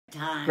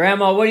time.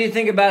 Grandma, what do you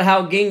think about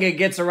how Ginga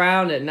gets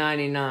around at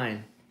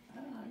 99? I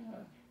don't know.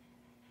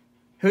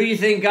 Who do you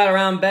think got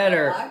around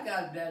better? Well, I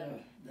got better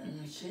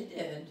than she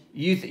did.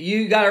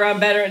 You got around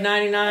better at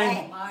 99?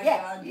 Hey, My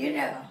yeah, God, you know,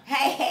 yeah.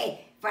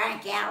 hey,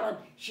 Frank Allen,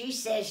 she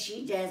says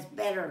she did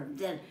better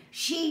than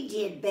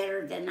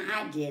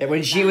I did. When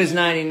at she was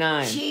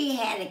 99. She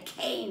had a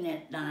cane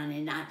at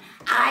 99.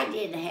 I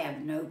didn't have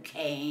no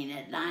cane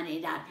at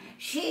 99.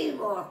 She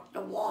walked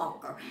a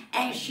walker,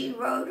 and she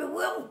rode a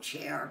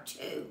wheelchair,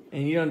 too.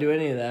 And you don't do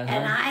any of that, huh?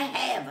 And I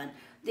haven't.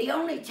 The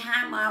only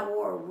time I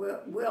wore a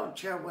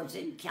wheelchair was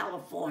in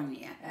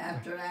California.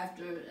 After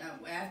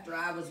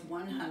I was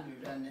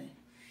 100, honey,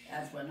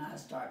 that's when I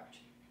start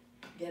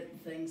getting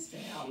things to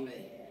help me.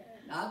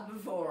 Not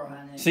before,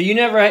 honey. So you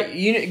never had,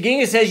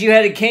 Ginga says you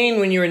had a cane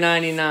when you were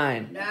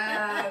 99.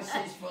 No,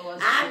 she's full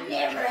of shit. I've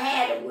never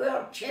had a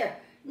wheelchair.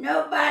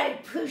 Nobody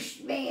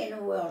pushed me in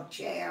a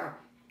wheelchair.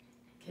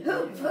 Can Who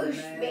you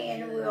pushed me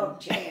in a imagine?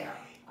 wheelchair?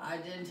 I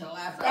did until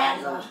after I That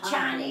was little 100.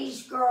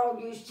 Chinese girl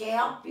used to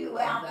help you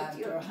I out was with after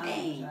your 100,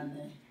 cane.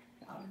 honey.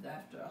 I was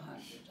after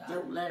 100.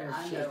 Don't let her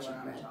I shit know you, what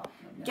I'm brother. talking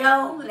about.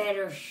 Don't let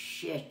her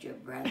shit you,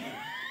 brother.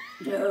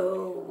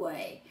 No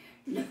way.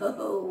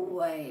 No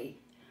way.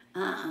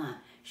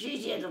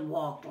 She didn't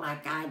walk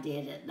like I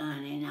did at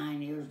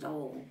 99 years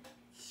old.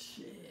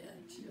 Shit,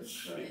 she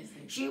was crazy.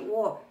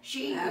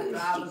 She After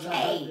used I a was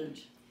cane. 100.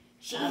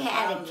 She After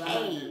had I a was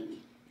cane. 100.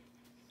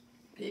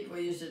 People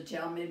used to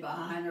tell me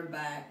behind her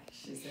back,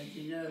 she said,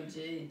 you know,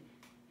 gee,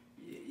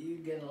 you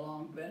get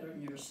along better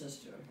than your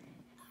sister.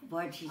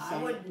 What'd she say?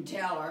 I wouldn't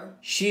tell her.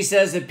 She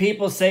says that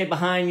people say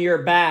behind your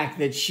back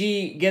that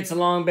she gets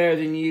along better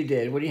than you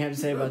did. What do you have to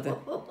say about that?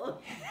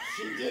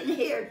 She didn't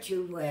hear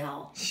too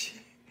well.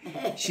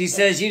 She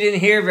says you didn't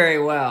hear very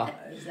well.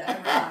 Is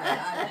that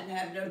right? I didn't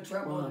have no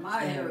trouble with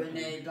my hearing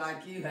aid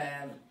like you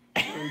have.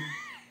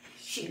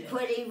 She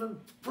quit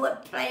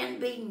playing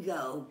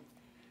bingo.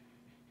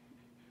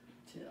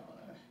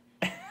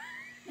 Tell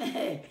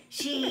her.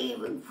 She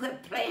even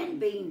quit playing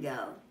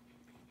bingo.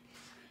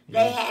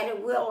 They had a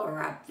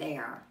wheeler up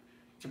there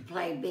to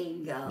play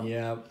bingo.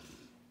 Yep.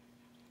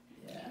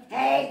 Yeah.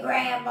 Hey,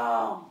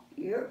 Grandma,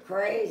 you're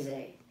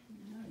crazy.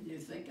 You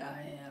think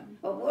I am?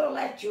 But we'll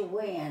let you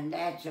win.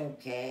 That's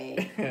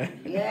okay.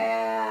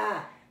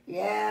 Yeah.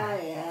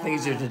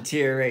 Things are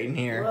deteriorating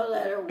here. We'll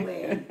let her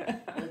win.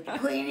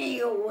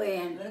 Queenie will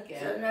win. Look at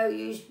So her. no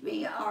use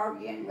me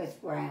arguing with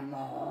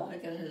Grandma.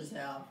 Look at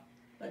herself.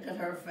 Look at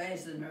her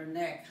face and her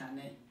neck,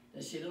 honey.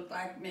 Does she look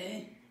like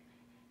me?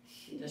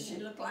 Does she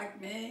look like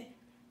me?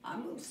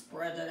 I'm going to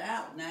spread it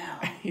out now.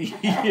 She's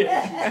talking.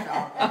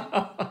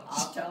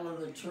 I'll tell her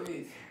the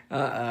truth.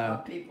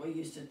 What people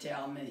used to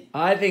tell me.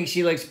 I think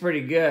she looks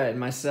pretty good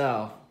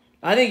myself.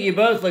 I think you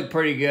both look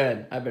pretty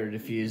good. I better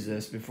diffuse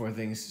this before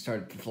things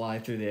start to fly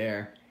through the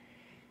air.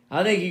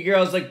 I think you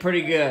girls look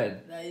pretty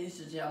good. They used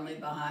to tell me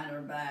behind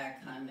her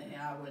back, honey.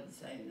 I wouldn't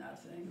say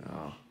nothing.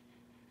 Oh.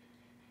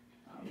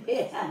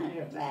 Behind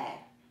her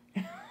back.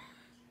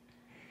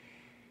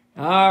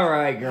 All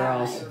right,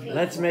 girls. How many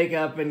Let's make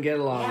up and get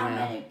along How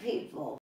now. many people?